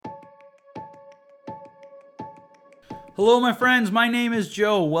Hello, my friends. My name is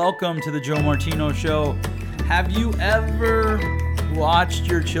Joe. Welcome to the Joe Martino Show. Have you ever watched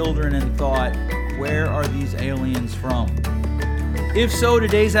your children and thought, where are these aliens from? If so,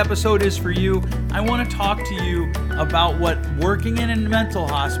 today's episode is for you. I want to talk to you about what working in a mental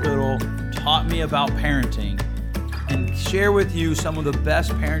hospital taught me about parenting and share with you some of the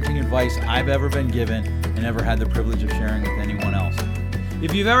best parenting advice I've ever been given and ever had the privilege of sharing with anyone else.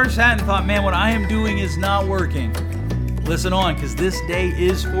 If you've ever sat and thought, man, what I am doing is not working, listen on, because this day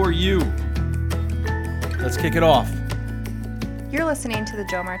is for you. Let's kick it off. You're listening to The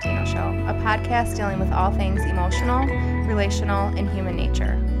Joe Martino Show, a podcast dealing with all things emotional, relational, and human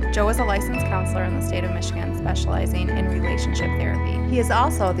nature. Joe is a licensed counselor in the state of Michigan, specializing in relationship therapy. He is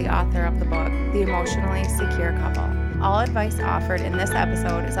also the author of the book, The Emotionally Secure Couple. All advice offered in this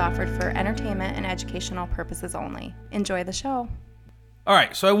episode is offered for entertainment and educational purposes only. Enjoy the show. All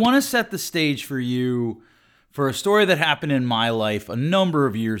right, so I want to set the stage for you for a story that happened in my life a number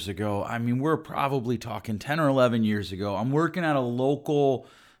of years ago. I mean, we're probably talking 10 or 11 years ago. I'm working at a local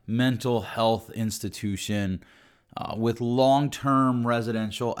mental health institution with long-term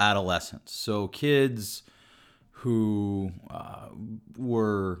residential adolescents. So kids who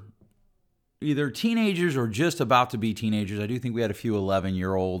were either teenagers or just about to be teenagers. I do think we had a few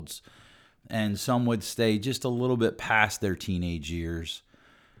 11-year-olds, and some would stay just a little bit past their teenage years.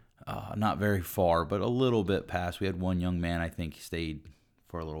 Not very far, but a little bit past. We had one young man, I think, stayed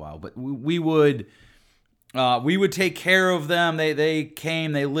for a little while. But we would take care of them. They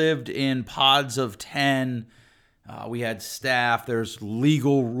came. They lived in pods of 10. We had staff. There's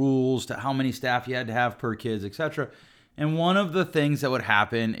legal rules to how many staff you had to have per kids, etc. And one of the things that would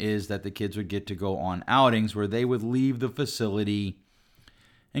happen is that the kids would get to go on outings where they would leave the facility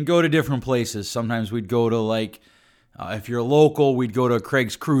and go to different places. Sometimes we'd go to if you're local, we'd go to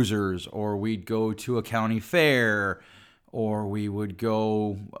Craig's Cruisers, or we'd go to a county fair, or we would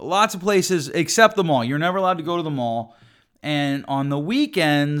go lots of places except the mall. You're never allowed to go to the mall. And on the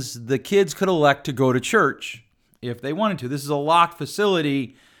weekends, the kids could elect to go to church if they wanted to. This is a locked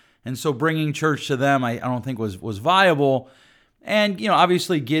facility, and so bringing church to them, I don't think was viable. And,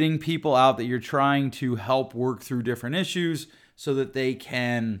 obviously getting people out that you're trying to help work through different issues so that they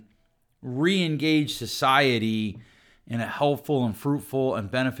can re-engage society in a helpful and fruitful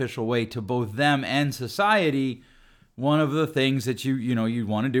and beneficial way to both them and society. One of the things that you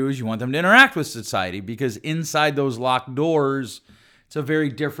want to do is you want them to interact with society, because inside those locked doors, it's a very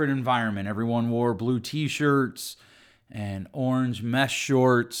different environment. Everyone wore blue t-shirts and orange mesh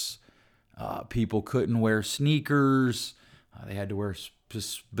shorts. People couldn't wear sneakers. They had to wear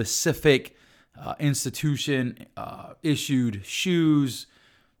specific institution issued shoes.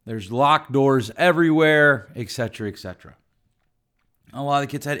 There's locked doors everywhere, etc., etc. A lot of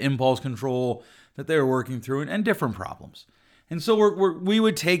the kids had impulse control that they were working through and different problems. And so we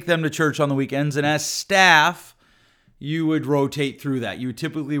would take them to church on the weekends, and as staff, you would rotate through that. You would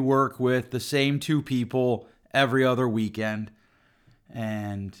typically work with the same two people every other weekend.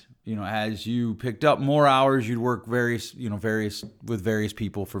 And, as you picked up more hours, you'd work various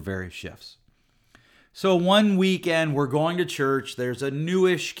people for various shifts. So one weekend, we're going to church. There's a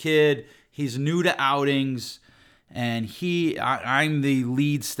newish kid. He's new to outings, and I'm the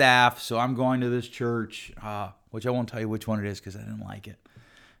lead staff, so I'm going to this church, which I won't tell you which one it is because I didn't like it.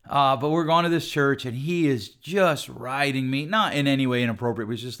 But we're going to this church, and he is just riding me, not in any way inappropriate,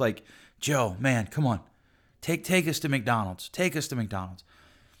 but it's just like, Joe, man, come on. Take us to McDonald's. Take us to McDonald's.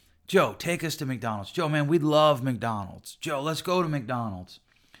 Joe, take us to McDonald's. Joe, man, we love McDonald's. Joe, let's go to McDonald's.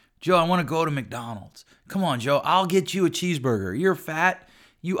 Joe, I want to go to McDonald's. Come on, Joe, I'll get you a cheeseburger. You're fat.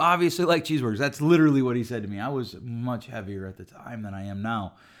 You obviously like cheeseburgers. That's literally what he said to me. I was much heavier at the time than I am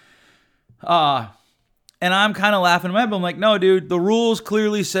now. And I'm kind of laughing in my head, but I'm like, no, dude, the rules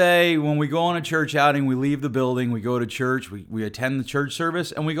clearly say when we go on a church outing, we leave the building, we go to church, we attend the church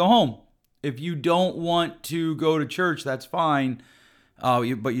service, and we go home. If you don't want to go to church, that's fine,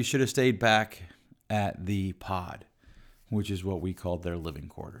 but you should have stayed back at the pod, which is what we called their living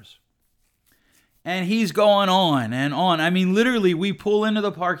quarters. And he's going on and on. I mean, literally, we pull into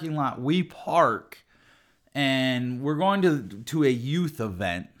the parking lot, we park, and we're going to a youth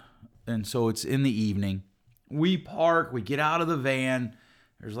event, and so it's in the evening. We park, we get out of the van,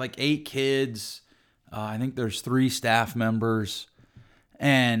 there's like 8 kids, I think there's 3 staff members,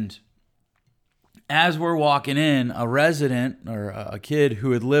 and as we're walking in, a resident or a kid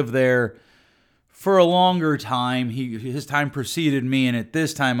who had lived there for a longer time, his time preceded me, and at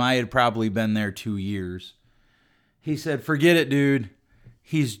this time I had probably been there 2 years. He said, "Forget it, dude.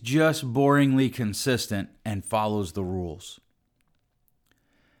 He's just boringly consistent and follows the rules."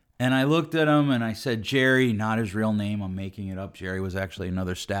 And I looked at him and I said, Jerry, not his real name. I'm making it up. Jerry was actually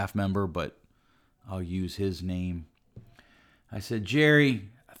another staff member, but I'll use his name. I said, Jerry,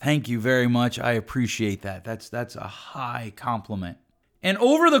 thank you very much. I appreciate that. That's a high compliment. And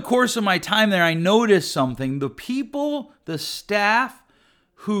over the course of my time there, I noticed something. The staff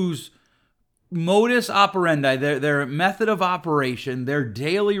whose modus operandi, their method of operation, their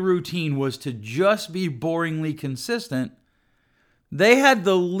daily routine was to just be boringly consistent, they had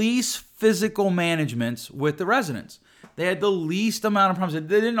the least physical managements with the residents. They had the least amount of problems.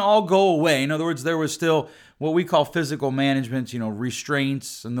 They didn't all go away. In other words, there was still what we call physical managements,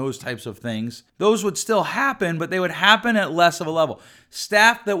 restraints and those types of things. Those would still happen, but they would happen at less of a level.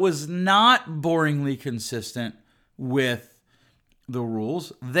 Staff that was not boringly consistent with the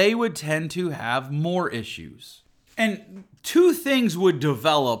rules, they would tend to have more issues. And two things would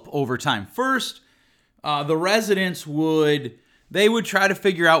develop over time. First, the residents would try to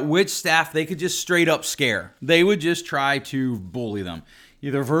figure out which staff they could just straight up scare. They would just try to bully them,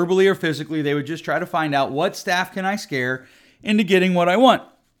 either verbally or physically. They would just try to find out what staff can I scare into getting what I want.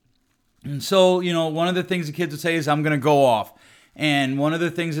 And so, one of the things the kids would say is, I'm going to go off. And one of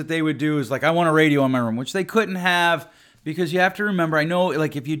the things that they would do is like, I want a radio in my room, which they couldn't have, because you have to remember, I know,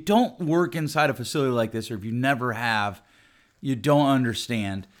 like, if you don't work inside a facility like this, or if you never have, you don't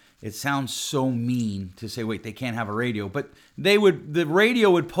understand. It sounds so mean to say, wait, they can't have a radio. But the radio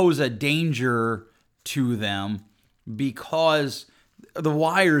would pose a danger to them because the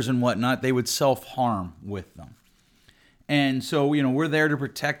wires and whatnot, they would self-harm with them. And so, we're there to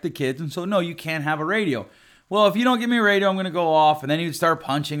protect the kids. And so, no, you can't have a radio. Well, if you don't give me a radio, I'm going to go off. And then he would start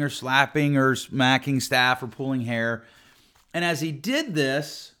punching or slapping or smacking staff or pulling hair. And as he did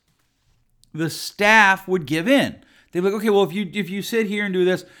this, the staff would give in. They'd be like, okay, well, if you sit here and do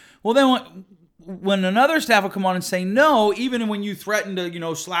this, well, then when another staff would come on and say no, even when you threaten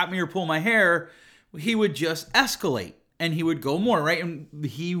to, slap me or pull my hair, he would just escalate and he would go more, right? And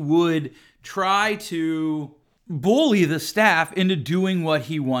he would try to bully the staff into doing what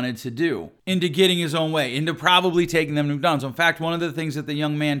he wanted to do, into getting his own way, into probably taking them to McDonald's. In fact, one of the things that the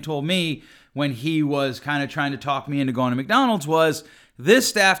young man told me when he was kind of trying to talk me into going to McDonald's was, this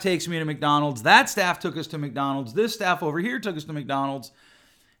staff takes me to McDonald's, that staff took us to McDonald's, this staff over here took us to McDonald's.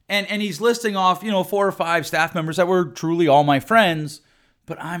 And he's listing off, 4 or 5 staff members that were truly all my friends,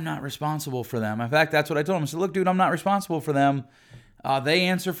 but I'm not responsible for them. In fact, that's what I told him. I said, look, dude, I'm not responsible for them. They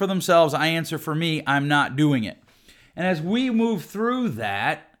answer for themselves. I answer for me. I'm not doing it. And as we move through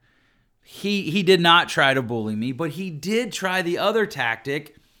that, he did not try to bully me, but he did try the other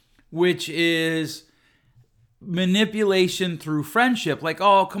tactic, which is manipulation through friendship. Like,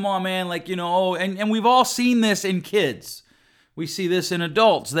 oh, come on, man. Like, and we've all seen this in kids. We see this in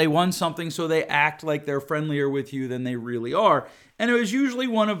adults. They want something, so they act like they're friendlier with you than they really are. And it was usually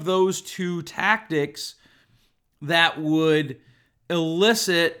one of those two tactics that would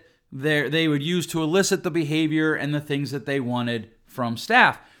they would use to elicit the behavior and the things that they wanted from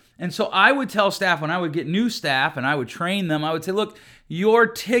staff. And so I would tell staff, when I would get new staff and I would train them, I would say, look, your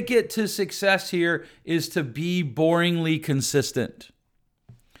ticket to success here is to be boringly consistent.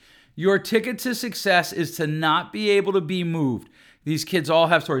 Your ticket to success is to not be able to be moved. These kids all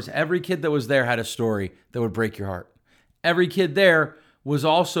have stories. Every kid that was there had a story that would break your heart. Every kid there was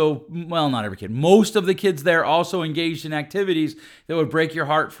also, well, not every kid, most of the kids there also engaged in activities that would break your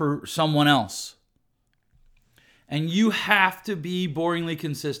heart for someone else. And you have to be boringly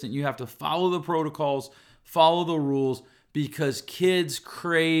consistent. You have to follow the protocols, follow the rules, because kids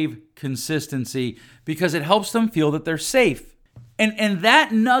crave consistency because it helps them feel that they're safe. And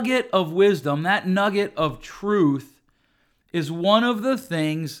that nugget of wisdom, that nugget of truth is one of the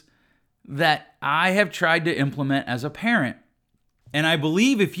things that I have tried to implement as a parent. And I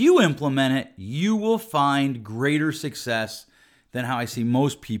believe if you implement it, you will find greater success than how I see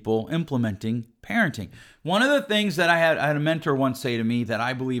most people implementing parenting. One of the things that I had a mentor once say to me that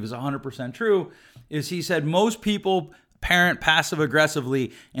I believe is 100% true is he said, most people parent passive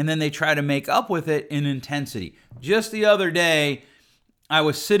aggressively and then they try to make up with it in intensity. Just the other day, I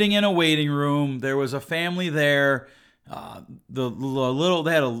was sitting in a waiting room. There was a family there. Not a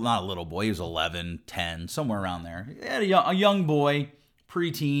little boy. He was 11, 10, somewhere around there. They had a young boy,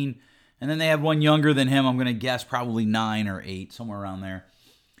 preteen, and then they had one younger than him. I'm going to guess probably 9 or 8, somewhere around there.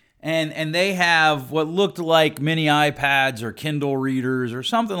 And they have what looked like mini iPads or Kindle readers or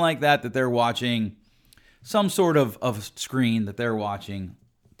something like that they're watching, some sort of screen that they're watching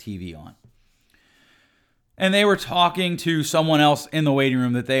TV on. And they were talking to someone else in the waiting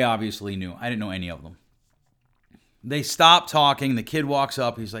room that they obviously knew. I didn't know any of them. They stopped talking. The kid walks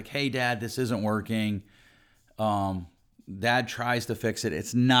up. He's like, hey, Dad, this isn't working. Dad tries to fix it.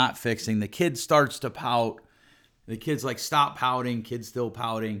 It's not fixing. The kid starts to pout. The kid's like, stop pouting. Kid's still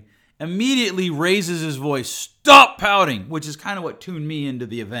pouting. Immediately raises his voice, stop pouting, which is kind of what tuned me into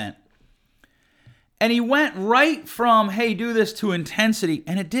the event. And he went right from, hey, do this, to intensity,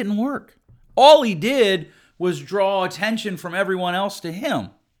 and it didn't work. All he did was draw attention from everyone else to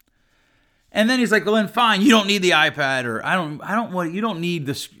him. And then he's like, well, then fine, you don't need the iPad, or you don't need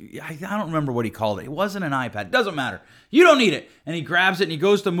this. I don't remember what he called it. It wasn't an iPad. It doesn't matter. You don't need it. And he grabs it and he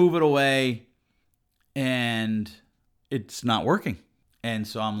goes to move it away, and it's not working. And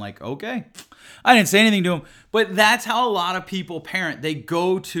so I'm like, okay. I didn't say anything to him, but that's how a lot of people parent. They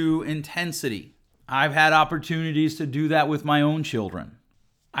go to intensity. I've had opportunities to do that with my own children.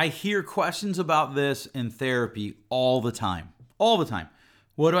 I hear questions about this in therapy all the time. All the time.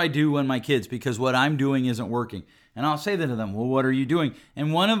 What do I do when my kids? Because what I'm doing isn't working. And I'll say that to them, well, what are you doing?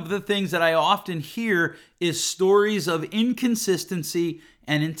 And one of the things that I often hear is stories of inconsistency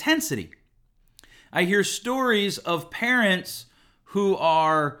and intensity. I hear stories of parents who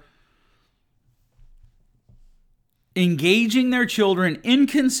are engaging their children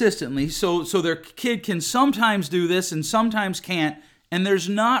inconsistently, so their kid can sometimes do this and sometimes can't, and there's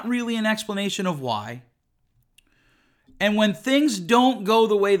not really an explanation of why. And when things don't go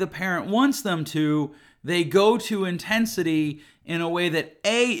the way the parent wants them to, they go to intensity in a way that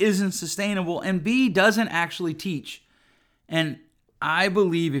A, isn't sustainable, and B, doesn't actually teach. And I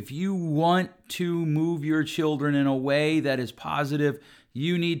believe if you want to move your children in a way that is positive,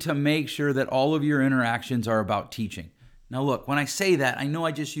 you need to make sure that all of your interactions are about teaching. Now look, when I say that, I know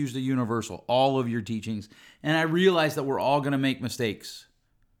I just used a universal, all of your teachings, and I realize that we're all going to make mistakes.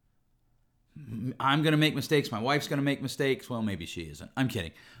 I'm going to make mistakes. My wife's going to make mistakes. Well, maybe she isn't. I'm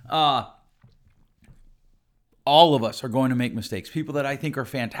kidding. All of us are going to make mistakes. People that I think are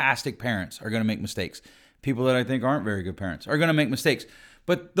fantastic parents are going to make mistakes. People that I think aren't very good parents are going to make mistakes.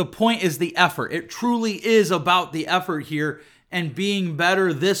 But the point is the effort. It truly is about the effort here and being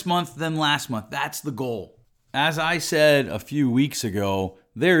better this month than last month. That's the goal. As I said a few weeks ago,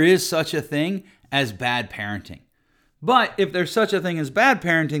 there is such a thing as bad parenting. But if there's such a thing as bad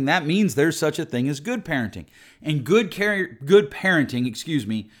parenting, that means there's such a thing as good parenting. And good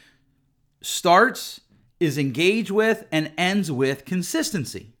parenting, starts, is engaged with, and ends with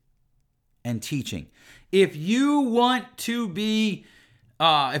consistency and teaching. If you want to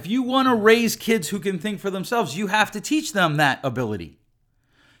raise kids who can think for themselves, you have to teach them that ability.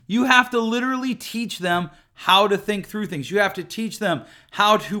 You have to literally teach them how to think through things. You have to teach them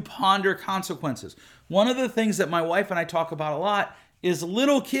how to ponder consequences. One of the things that my wife and I talk about a lot is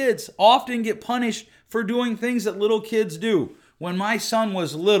little kids often get punished for doing things that little kids do. When my son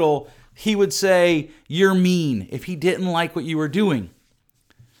was little, he would say, "You're mean," if he didn't like what you were doing.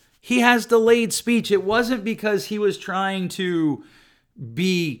 He has delayed speech. It wasn't because he was trying to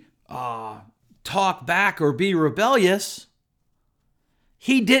be talk back or be rebellious.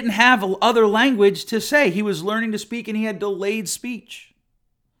 He didn't have other language to say. He was learning to speak and he had delayed speech.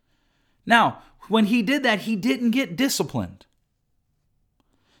 Now, when he did that, he didn't get disciplined.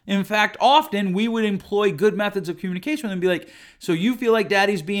 In fact, often we would employ good methods of communication with him and be like, so you feel like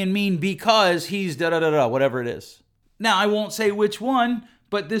daddy's being mean because he's da-da-da-da, whatever it is. Now, I won't say which one,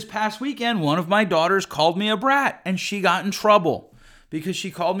 but this past weekend, one of my daughters called me a brat and she got in trouble because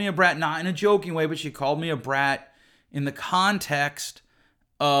she called me a brat, not in a joking way, but she called me a brat in the context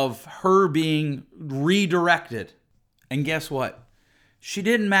of her being redirected. And guess what? She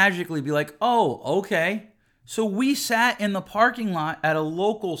didn't magically be like, oh, okay. So we sat in the parking lot at a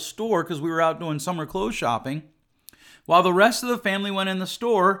local store because we were out doing summer clothes shopping while the rest of the family went in the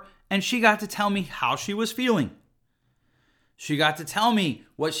store, and she got to tell me how she was feeling. She got to tell me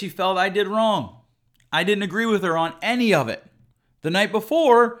what she felt I did wrong. I didn't agree with her on any of it. The night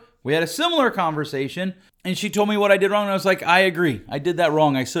before, we had a similar conversation, and she told me what I did wrong, and I was like, I agree. I did that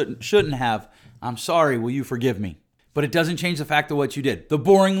wrong. I shouldn't have. I'm sorry. Will you forgive me? But it doesn't change the fact of what you did. The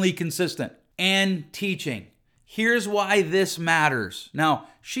boringly consistent and teaching. Here's why this matters. Now,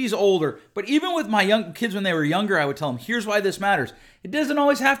 she's older, but even with my young kids when they were younger, I would tell them, here's why this matters. It doesn't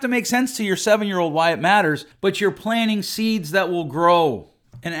always have to make sense to your 7-year-old why it matters, but you're planting seeds that will grow.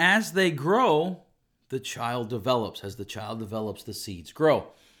 And as they grow, the child develops. As the child develops, the seeds grow.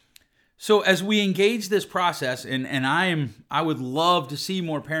 So as we engage this process, and I would love to see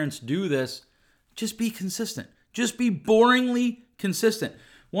more parents do this, just be consistent. Just be boringly consistent.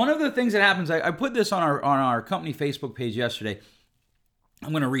 One of the things that happens, I put this on our company Facebook page yesterday.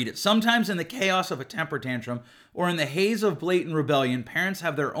 I'm going to read it. Sometimes in the chaos of a temper tantrum or in the haze of blatant rebellion, parents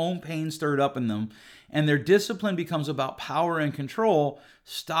have their own pain stirred up in them, and their discipline becomes about power and control,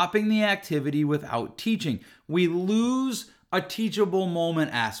 stopping the activity without teaching. We lose a teachable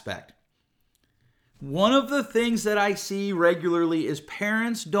moment aspect. One of the things that I see regularly is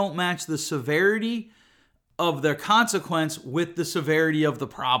parents don't match the severity of their consequence with the severity of the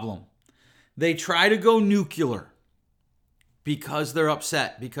problem. They try to go nuclear because they're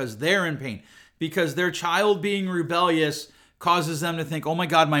upset, because they're in pain, because their child being rebellious causes them to think, oh my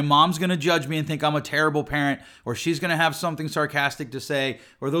God, my mom's going to judge me and think I'm a terrible parent, or she's going to have something sarcastic to say,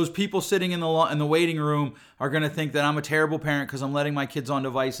 or those people sitting in the waiting room are going to think that I'm a terrible parent because I'm letting my kids on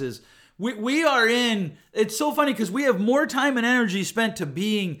devices. We are in, it's so funny because we have more time and energy spent to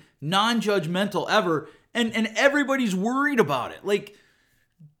being non-judgmental ever, and everybody's worried about it. Like,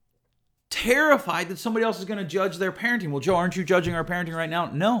 terrified that somebody else is going to judge their parenting. Well, Joe, aren't you judging our parenting right now?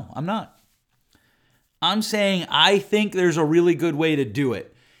 No, I'm not. I'm saying I think there's a really good way to do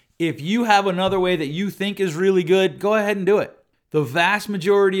it. If you have another way that you think is really good, go ahead and do it. The vast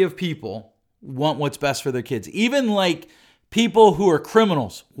majority of people want what's best for their kids. Even like people who are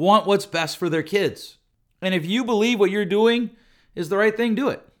criminals want what's best for their kids. And if you believe what you're doing is the right thing, do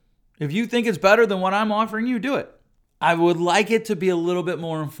it. If you think it's better than what I'm offering you, do it. I would like it to be a little bit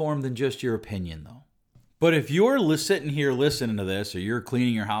more informed than just your opinion, though. But if you're sitting here listening to this, or you're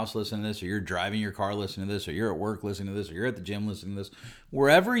cleaning your house listening to this, or you're driving your car listening to this, or you're at work listening to this, or you're at the gym listening to this,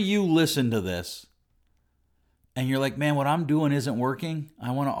 wherever you listen to this, and you're like, man, what I'm doing isn't working,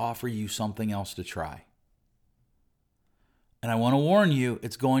 I want to offer you something else to try. And I want to warn you,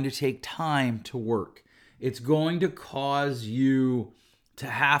 it's going to take time to work. It's going to cause you to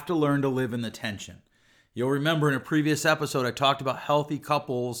have to learn to live in the tension. You'll remember in a previous episode, I talked about healthy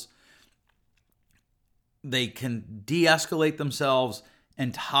couples. They can de-escalate themselves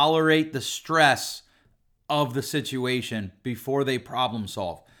and tolerate the stress of the situation before they problem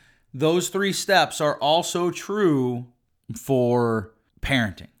solve. Those 3 steps are also true for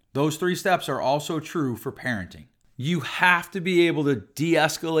parenting. Those 3 steps are also true for parenting. You have to be able to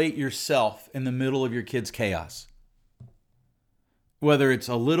de-escalate yourself in the middle of your kid's chaos. Whether it's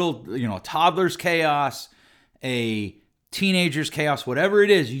a toddler's chaos, a teenager's chaos, whatever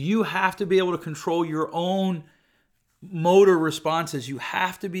it is, you have to be able to control your own motor responses. You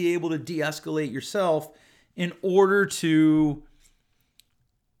have to be able to de-escalate yourself in order to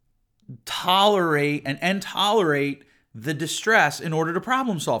tolerate the distress in order to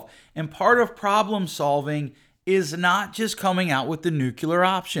problem solve. And part of problem solving is not just coming out with the nuclear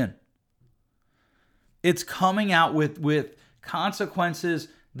option. It's coming out with consequences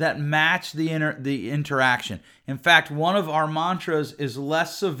that match the interaction. In fact, one of our mantras is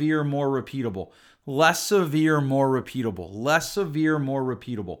less severe, more repeatable. Less severe, more repeatable. Less severe, more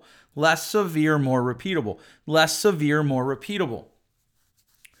repeatable. Less severe, more repeatable. Less severe, more repeatable.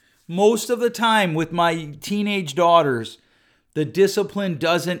 Most of the time with my teenage daughters, the discipline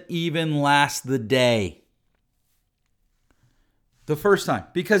doesn't even last the day. The first time.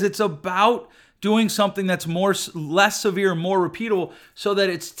 Because it's about doing something that's less severe, more repeatable, so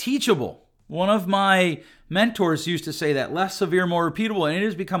that it's teachable. One of my mentors used to say that, less severe, more repeatable, and it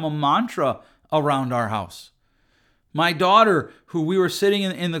has become a mantra around our house. My daughter, who we were sitting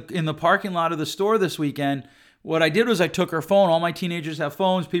in the parking lot of the store this weekend, what I did was I took her phone. All my teenagers have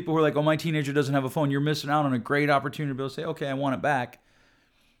phones. People were like, oh, my teenager doesn't have a phone. You're missing out on a great opportunity to be able to say, okay, I want it back.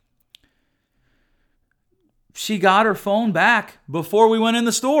 She got her phone back before we went in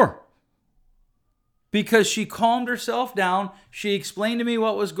the store. Because she calmed herself down, she explained to me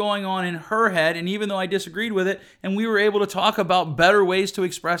what was going on in her head, and even though I disagreed with it, and we were able to talk about better ways to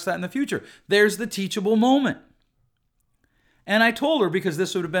express that in the future. There's the teachable moment. And I told her, because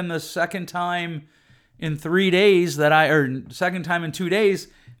this would have been the second time in 3 days second time in 2 days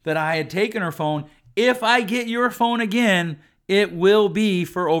that I had taken her phone, if I get your phone again, it will be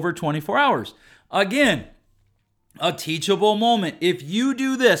for over 24 hours. Again, a teachable moment. If you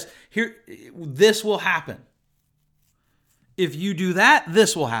do this, this will happen. If you do that,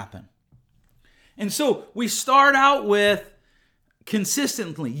 this will happen. And so we start out with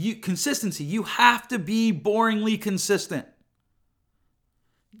consistency. You have to be boringly consistent.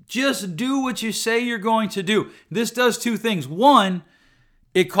 Just do what you say you're going to do. This does 2 things. One,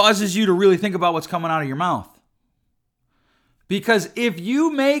 it causes you to really think about what's coming out of your mouth. Because if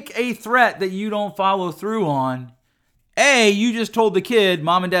you make a threat that you don't follow through on, A, you just told the kid,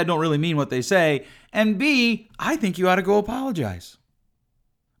 mom and dad don't really mean what they say. And B, I think you ought to go apologize.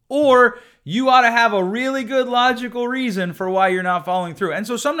 Or you ought to have a really good logical reason for why you're not following through. And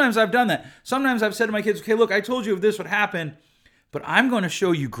so sometimes I've done that. Sometimes I've said to my kids, okay, look, I told you if this would happen, but I'm going to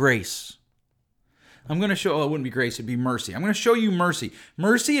show you grace. I'm going to show, it wouldn't be grace, it'd be mercy. I'm going to show you mercy.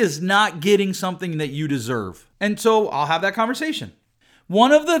 Mercy is not getting something that you deserve. And so I'll have that conversation.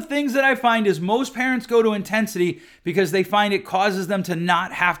 One of the things that I find is most parents go to intensity because they find it causes them to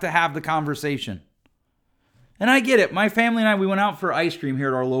not have to have the conversation. And I get it. My family and I, we went out for ice cream here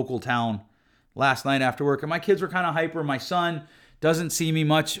at our local town last night after work. And my kids were kind of hyper. My son doesn't see me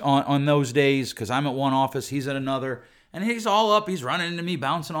much on those days because I'm at one office, he's at another. And he's all up, he's running into me,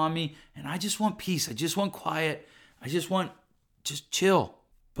 bouncing on me. And I just want peace. I just want quiet. I just want just chill.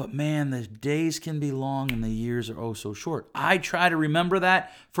 But man, the days can be long and the years are oh so short. I try to remember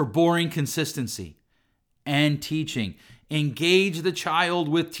that for boring consistency and teaching. Engage the child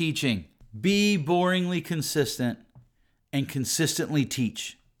with teaching. Be boringly consistent and consistently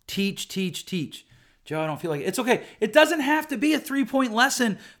teach. Teach, teach, teach. Joe, I don't feel like it. It's okay. It doesn't have to be a 3-point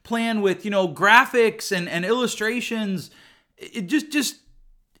lesson plan with, graphics and illustrations. It just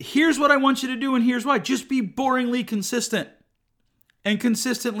here's what I want you to do and here's why. Just be boringly consistent and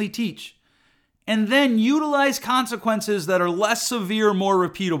consistently teach. And then utilize consequences that are less severe, more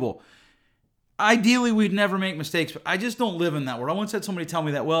repeatable. Ideally, we'd never make mistakes, but I just don't live in that world. I once had somebody tell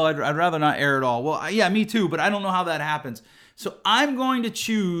me that, well, I'd rather not err at all. Well, yeah, me too, but I don't know how that happens. So I'm going to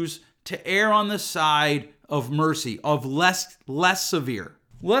choose to err on the side of mercy, of less severe.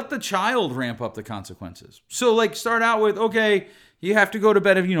 Let the child ramp up the consequences. So start out with, okay, you have to go to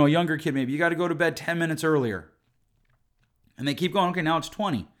bed, if a younger kid maybe, you got to go to bed 10 minutes earlier. And they keep going, okay, now it's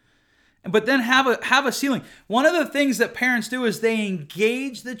 20. But then have a ceiling. One of the things that parents do is they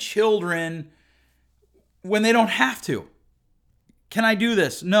engage the children when they don't have to. Can I do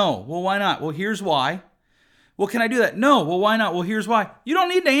this? No. Well, why not? Well, here's why. Well, can I do that? No. Well, why not? Well, here's why. You don't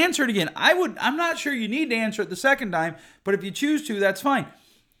need to answer it again. I'm not sure you need to answer it the second time, but if you choose to, that's fine.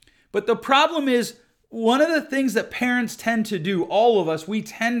 But the problem is, one of the things that parents tend to do, all of us, we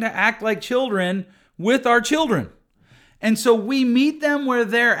tend to act like children with our children. And so we meet them where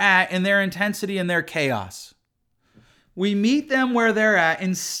they're at in their intensity and their chaos. We meet them where they're at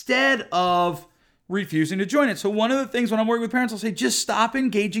instead of refusing to join it. So one of the things when I'm working with parents, I'll say, just stop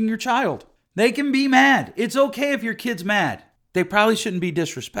engaging your child. They can be mad. It's okay if your kid's mad. They probably shouldn't be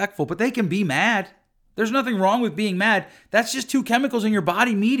disrespectful, but they can be mad. There's nothing wrong with being mad. That's just two chemicals in your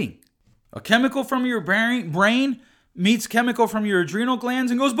body meeting. A chemical from your brain meets chemical from your adrenal glands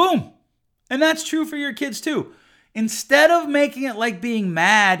and goes boom. And that's true for your kids too. Instead of making it like being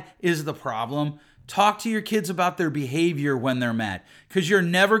mad is the problem, talk to your kids about their behavior when they're mad. Because you're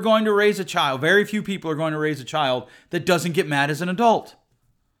never going to raise a child. Very few people are going to raise a child that doesn't get mad as an adult.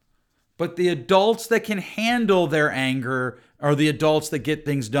 But the adults that can handle their anger are the adults that get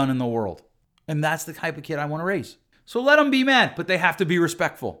things done in the world. And that's the type of kid I want to raise. So let them be mad, but they have to be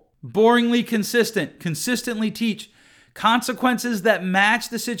respectful. Boringly consistent, consistently teach. Consequences that match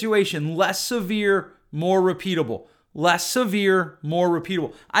the situation, less severe, more repeatable. Less severe, more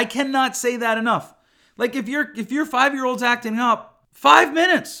repeatable. I cannot say that enough. If your 5-year-old's acting up, 5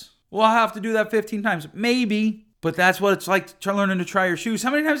 minutes. Well, I'll have to do that 15 times. Maybe. But that's what it's like learning to tie your shoes. How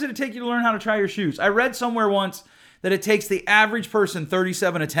many times did it take you to learn how to tie your shoes? I read somewhere once that it takes the average person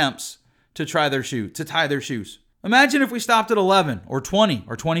 37 attempts to tie their shoes. Imagine if we stopped at 11 or 20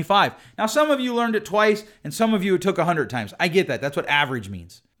 or 25. Now, some of you learned it twice and some of you it took 100 times. I get that. That's what average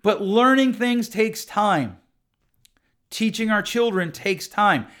means. But learning things takes time. Teaching our children takes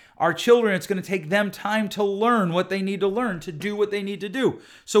time. Our children, it's going to take them time to learn what they need to learn, to do what they need to do.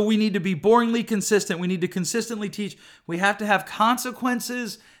 So we need to be boringly consistent. We need to consistently teach. We have to have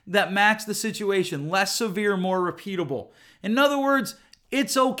consequences that match the situation, less severe, more repeatable. In other words,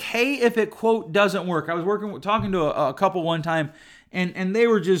 it's okay if it, quote, doesn't work. I was talking to a couple one time, and they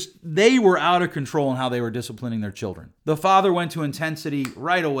were out of control in how they were disciplining their children. The father went to intensity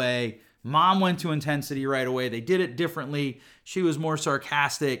right away. Mom went to intensity right away. They did it differently. She was more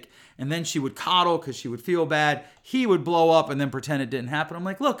sarcastic, and then she would coddle because she would feel bad. He would blow up and then pretend it didn't happen. I'm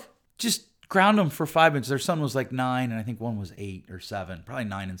like, look, just ground them for 5 minutes. Their son was 9, and I think one was 8 or 7, probably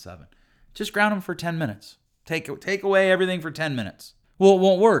 9 and 7. Just ground them for 10 minutes. Take away everything for 10 minutes. Well, it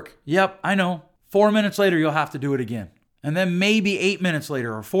won't work. Yep, I know. 4 minutes later, you'll have to do it again. And then maybe 8 minutes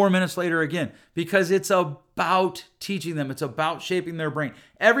later or 4 minutes later again, because it's about teaching them. It's about shaping their brain.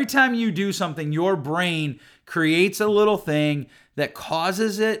 Every time you do something, your brain creates a little thing that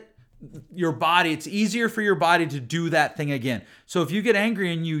causes your body, it's easier for your body to do that thing again. So if you get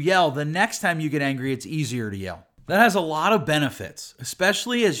angry and you yell, the next time you get angry, it's easier to yell. That has a lot of benefits,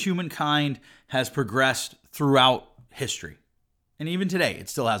 especially as humankind has progressed throughout history. And even today, it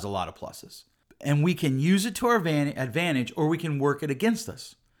still has a lot of pluses. And we can use it to our advantage, or we can work it against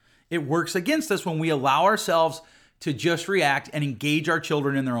us. It works against us when we allow ourselves to just react and engage our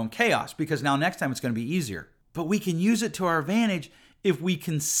children in their own chaos, because now next time it's going to be easier. But we can use it to our advantage if we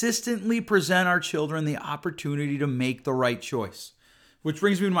consistently present our children the opportunity to make the right choice. Which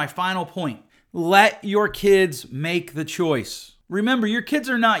brings me to my final point. Let your kids make the choice. Remember, your kids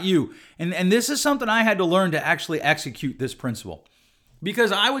are not you. And this is something I had to learn to actually execute this principle.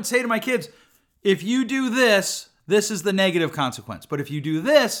 Because I would say to my kids, if you do this, this is the negative consequence. But if you do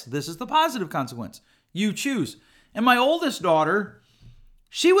this, this is the positive consequence. You choose. And my oldest daughter,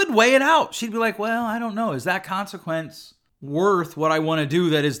 she would weigh it out. She'd be like, well, I don't know. Is that consequence worth what I want to do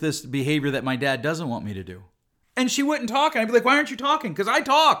that is this behavior that my dad doesn't want me to do? And she wouldn't talk. And I'd be like, why aren't you talking? Because I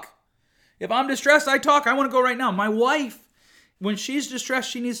talk. If I'm distressed, I talk. I want to go right now. My wife, when she's distressed,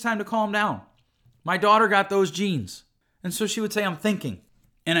 she needs time to calm down. My daughter got those genes. And so she would say, I'm thinking.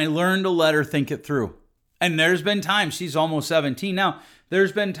 And I learned to let her think it through. And there's been times, she's almost 17 now,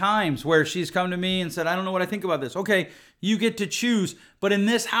 there's been times where she's come to me and said, I don't know what I think about this. Okay, you get to choose. But in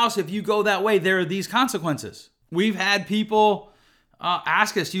this house, if you go that way, there are these consequences. We've had people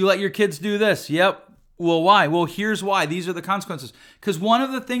ask us, do you let your kids do this? Yep. Well, why? Well, here's why. These are the consequences. Because one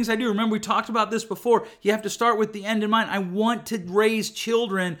of the things I do, remember we talked about this before, you have to start with the end in mind. I want to raise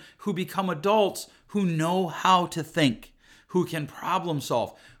children who become adults who know how to think, who can problem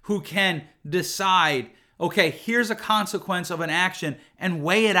solve, who can decide, okay, here's a consequence of an action, and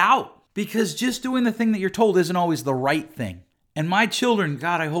weigh it out. Because just doing the thing that you're told isn't always the right thing. And my children,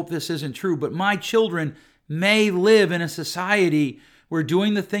 God, I hope this isn't true, but my children may live in a society where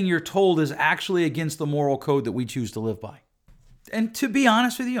doing the thing you're told is actually against the moral code that we choose to live by. And to be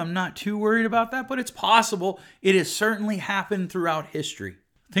honest with you, I'm not too worried about that, but it's possible. It has certainly happened throughout history.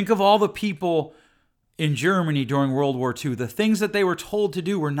 Think of all the people in Germany during World War II. The things that they were told to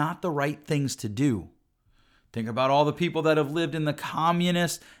do were not the right things to do. Think about all the people that have lived in the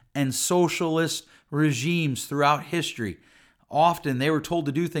communist and socialist regimes throughout history. Often they were told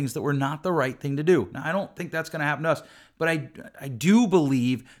to do things that were not the right thing to do. Now, I don't think that's going to happen to us, but I do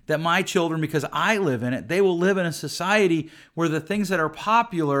believe that my children, because I live in it, they will live in a society where the things that are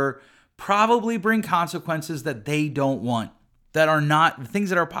popular probably bring consequences that they don't want, that are not, the things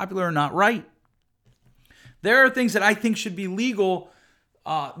that are popular are not right. There are things that I think should be legal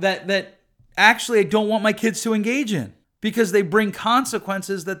that actually I don't want my kids to engage in because they bring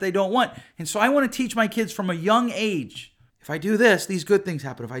consequences that they don't want. And so I want to teach my kids from a young age, if I do this, these good things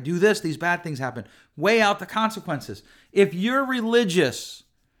happen. If I do this, these bad things happen. Weigh out the consequences. If you're religious,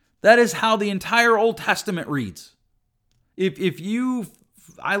 that is how the entire Old Testament reads.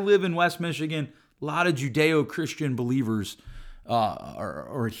 I live in West Michigan, a lot of Judeo-Christian believers,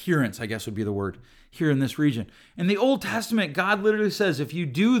 or adherents, I guess would be the word, here in this region. In the Old Testament, God literally says, if you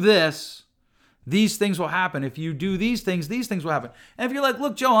do this, these things will happen. If you do these things will happen. And if you're like,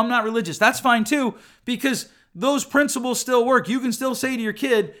 look, Joe, I'm not religious, that's fine too, because those principles still work. You can still say to your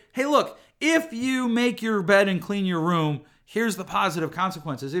kid, hey, look, if you make your bed and clean your room, here's the positive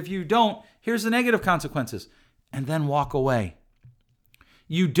consequences. If you don't, here's the negative consequences. And then walk away.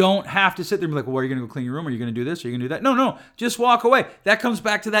 You don't have to sit there and be like, well, are you going to go clean your room? Are you going to do this? Are you going to do that? No, just walk away. That comes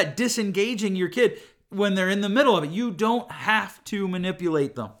back to that disengaging your kid when they're in the middle of it. You don't have to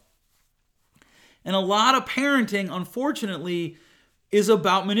manipulate them. And a lot of parenting, unfortunately, is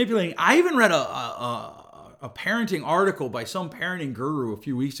about manipulating. I even read a parenting article by some parenting guru a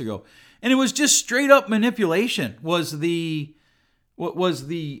few weeks ago, and it was just straight up manipulation was the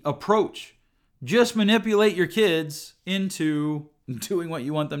approach. Just manipulate your kids into doing what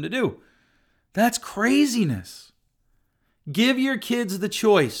you want them to do. That's craziness. Give your kids the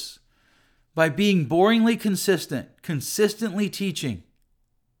choice by being boringly consistent, consistently teaching.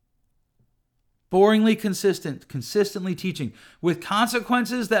 Boringly consistent, consistently teaching with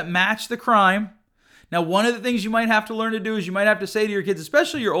consequences that match the crime. Now, one of the things you might have to learn to do is you might have to say to your kids,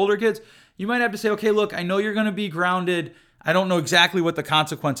 especially your older kids, you might have to say, okay, look, I know you're going to be grounded. I don't know exactly what the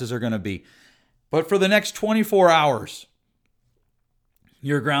consequences are going to be. But for the next 24 hours,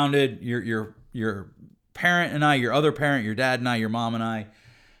 you're grounded. Your parent and I, your other parent, your dad and I, your mom and I,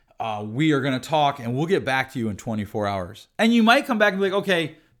 we are going to talk and we'll get back to you in 24 hours. And you might come back and be like,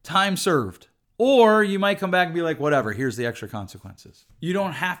 okay, time served. Or you might come back and be like, whatever, here's the extra consequences. You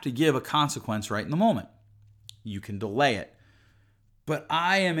don't have to give a consequence right in the moment. You can delay it. But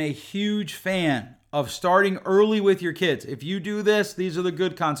I am a huge fan of starting early with your kids. If you do this, these are the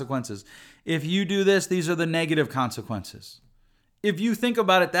good consequences. If you do this, these are the negative consequences. If you think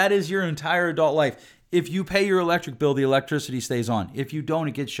about it, that is your entire adult life. If you pay your electric bill, the electricity stays on. If you don't,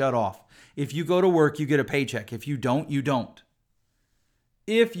 it gets shut off. If you go to work, you get a paycheck. If you don't, you don't.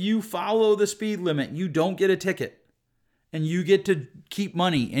 If you follow the speed limit, you don't get a ticket and you get to keep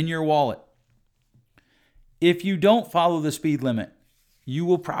money in your wallet. If you don't follow the speed limit, you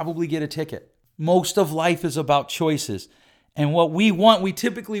will probably get a ticket. Most of life is about choices. And what we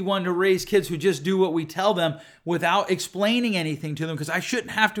typically want to raise kids who just do what we tell them without explaining anything to them, because I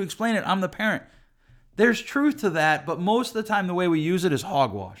shouldn't have to explain it. I'm the parent. There's truth to that, but most of the time the way we use it is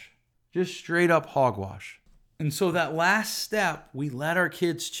hogwash. Just straight up hogwash. And so that last step, we let our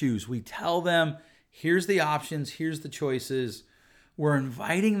kids choose. We tell them, here's the options, here's the choices. We're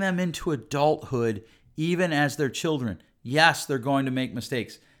inviting them into adulthood even as they're children. Yes, they're going to make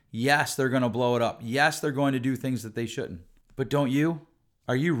mistakes. Yes, they're going to blow it up. Yes, they're going to do things that they shouldn't. But don't you?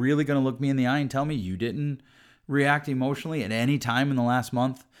 Are you really going to look me in the eye and tell me you didn't react emotionally at any time in the last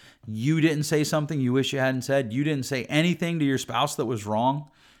month? You didn't say something you wish you hadn't said? You didn't say anything to your spouse that was wrong?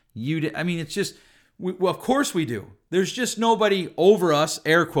 It's just, well, of course we do. There's just nobody over us,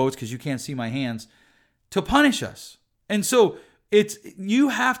 air quotes, because you can't see my hands, to punish us. And so you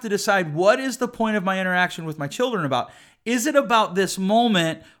have to decide, what is the point of my interaction with my children about? Is it about this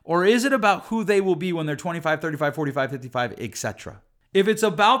moment, or is it about who they will be when they're 25, 35, 45, 55, etc.? If it's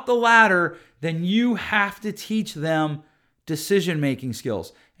about the latter, then you have to teach them decision-making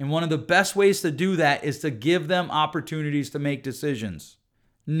skills. And one of the best ways to do that is to give them opportunities to make decisions,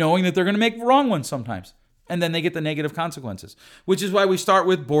 knowing that they're going to make wrong ones sometimes. And then they get the negative consequences, which is why we start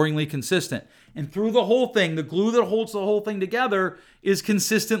with boringly consistent. And through the whole thing, the glue that holds the whole thing together is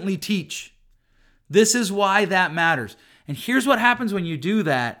consistently teach. This is why that matters. And here's what happens when you do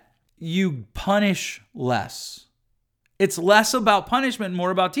that. You punish less. It's less about punishment,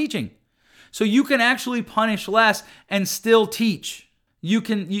 more about teaching. So you can actually punish less and still teach.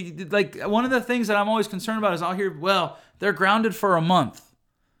 One of the things that I'm always concerned about is I'll hear, well, they're grounded for a month.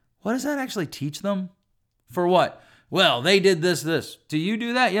 What does that actually teach them? For what? Well, they did this. Do you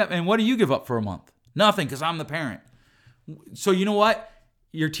do that? Yep. And what do you give up for a month? Nothing, because I'm the parent. So you know what?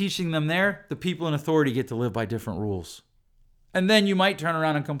 You're teaching them there. The people in authority get to live by different rules. And then you might turn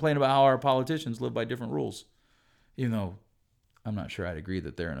around and complain about how our politicians live by different rules. Even though I'm not sure I'd agree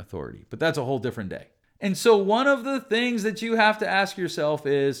that they're in authority. But that's a whole different day. And so one of the things that you have to ask yourself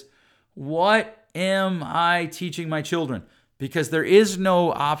is, what am I teaching my children? Because there is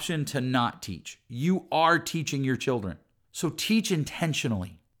no option to not teach. You are teaching your children. So teach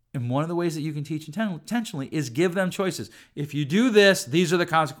intentionally. And one of the ways that you can teach intentionally is give them choices. If you do this, these are the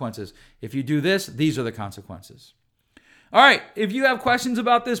consequences. If you do this, these are the consequences. All right. If you have questions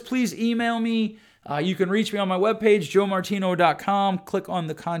about this, please email me. You can reach me on my webpage, joemartino.com. Click on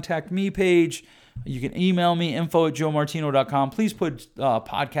the Contact Me page. You can email me, info@joemartino.com. Please put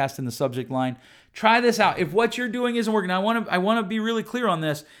podcast in the subject line. Try this out. If what you're doing isn't working, I want to be really clear on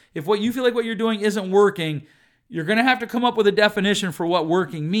this. If what you feel like what you're doing isn't working, you're going to have to come up with a definition for what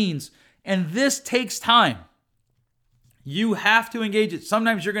working means. And this takes time. You have to engage it.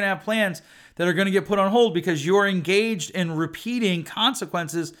 Sometimes you're going to have plans that are going to get put on hold because you're engaged in repeating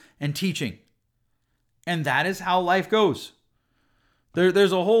consequences and teaching. And that is how life goes.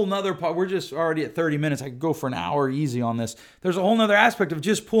 There's a whole nother part. We're just already at 30 minutes. I could go for an hour easy on this. There's a whole nother aspect of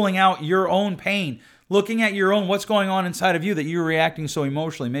just pulling out your own pain, looking at your own, what's going on inside of you that you're reacting so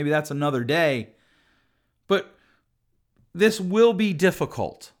emotionally. Maybe that's another day. But this will be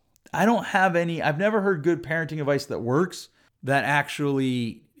difficult. I've never heard good parenting advice that works that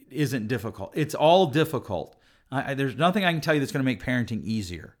actually isn't difficult. It's all difficult. There's nothing I can tell you that's going to make parenting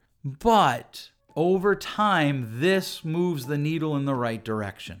easier. But over time, this moves the needle in the right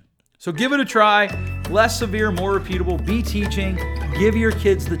direction. So give it a try. Less severe, more repeatable. Be teaching. Give your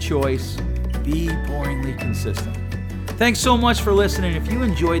kids the choice. Be boringly consistent. Thanks so much for listening. If you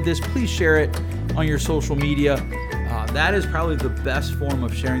enjoyed this, please share it on your social media. That is probably the best form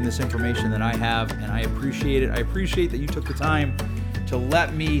of sharing this information that I have, and I appreciate it. I appreciate that you took the time to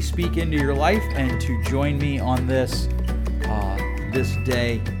let me speak into your life and to join me on this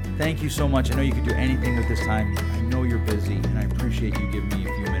day. Thank you so much. I know you could do anything with this time. I know you're busy, and I appreciate you giving me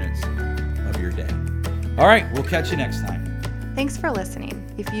a few minutes of your day. All right, we'll catch you next time. Thanks for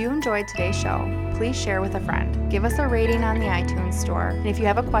listening. If you enjoyed today's show, please share with a friend. Give us a rating on the iTunes store. And if you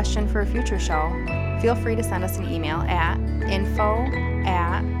have a question for a future show, feel free to send us an email at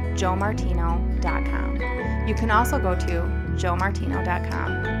info@joemartino.com. You can also go to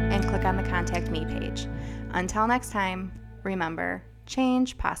joemartino.com and click on the Contact Me page. Until next time, remember,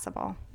 change possible.